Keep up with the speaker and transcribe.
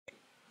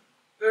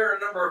There are a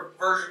number of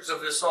versions of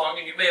this song,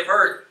 and you may have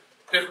heard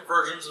different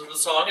versions of the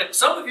song, and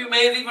some of you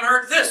may have even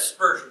heard this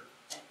version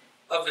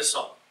of this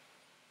song.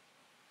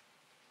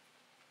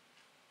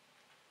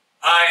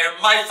 I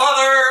am my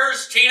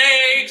father's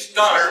teenage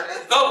daughter,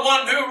 the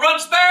one who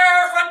runs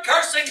barefoot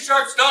cursing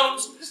sharp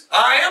stones.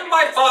 I am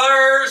my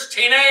father's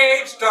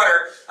teenage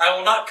daughter. I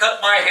will not cut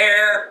my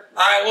hair.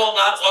 I will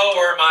not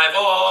lower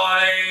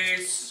my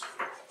voice.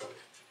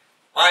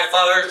 My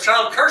father's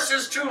child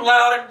curses too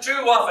loud and too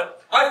often.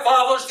 My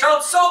father's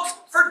child sulks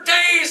for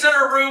days in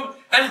her room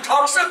and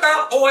talks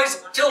about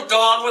boys till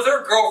dawn with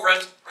her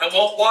girlfriend and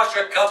won't wash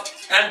a cup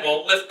and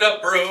won't lift a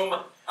broom.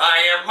 I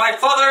am my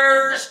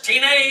father's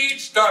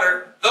teenage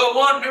daughter, the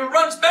one who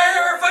runs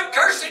barefoot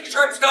cursing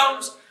sharp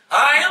stones.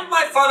 I am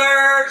my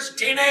father's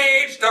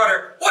teenage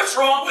daughter. What's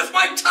wrong with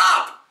my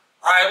top?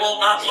 I will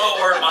not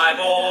lower my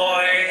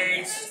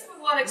voice.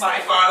 My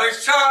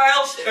father's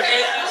child is a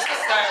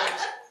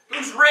savage,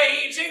 whose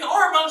raging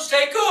hormones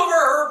take over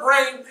her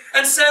brain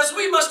and says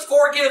we must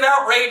forgive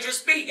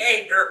outrageous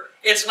behavior.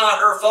 It's not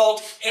her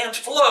fault, Aunt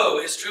Flo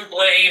is to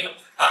blame.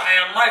 I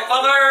am my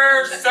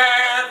father's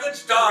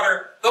savage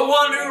daughter, the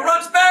one who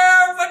runs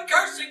barefoot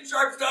cursing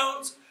sharp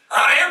stones.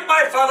 I am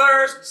my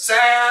father's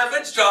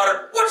savage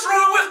daughter. What's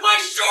wrong with my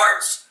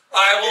shorts?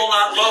 I will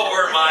not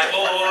lower my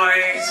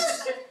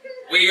voice.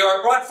 We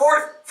are brought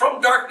forth from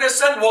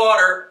darkness and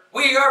water.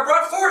 We are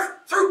brought forth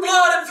through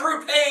blood and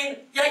through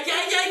pain. Yeah,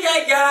 yeah, yeah,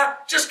 yeah, yeah.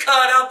 Just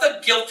cut out the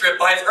guilt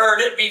trip. I've heard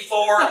it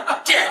before.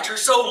 Dad, you're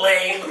so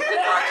lame. Savage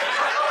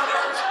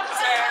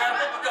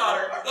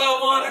daughter, the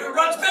one who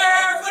runs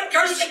barefoot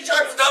cursing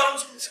sharp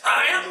stones.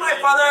 I am my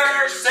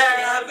father's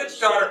savage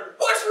daughter.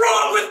 What's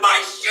wrong with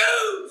my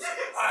shoes?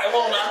 I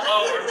will not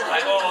lower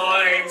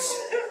my voice.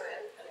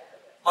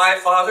 My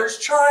father's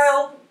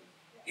child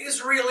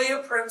is really a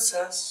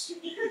princess,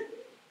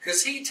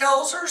 'cause he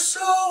tells her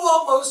so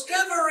almost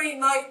every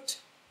night,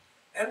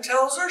 and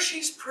tells her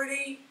she's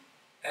pretty,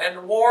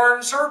 and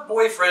warns her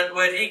boyfriend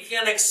what he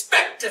can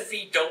expect if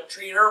he don't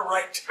treat her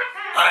right.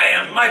 I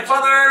am my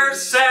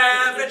father's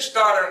savage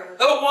daughter,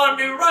 the one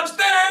who runs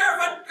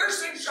barefoot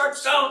cursing sharp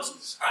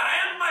stones. I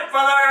am my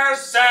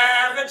father's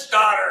savage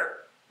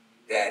daughter.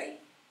 Daddy,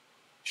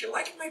 do you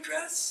like my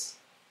dress?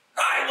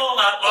 I will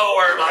not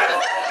lower my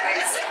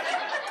voice.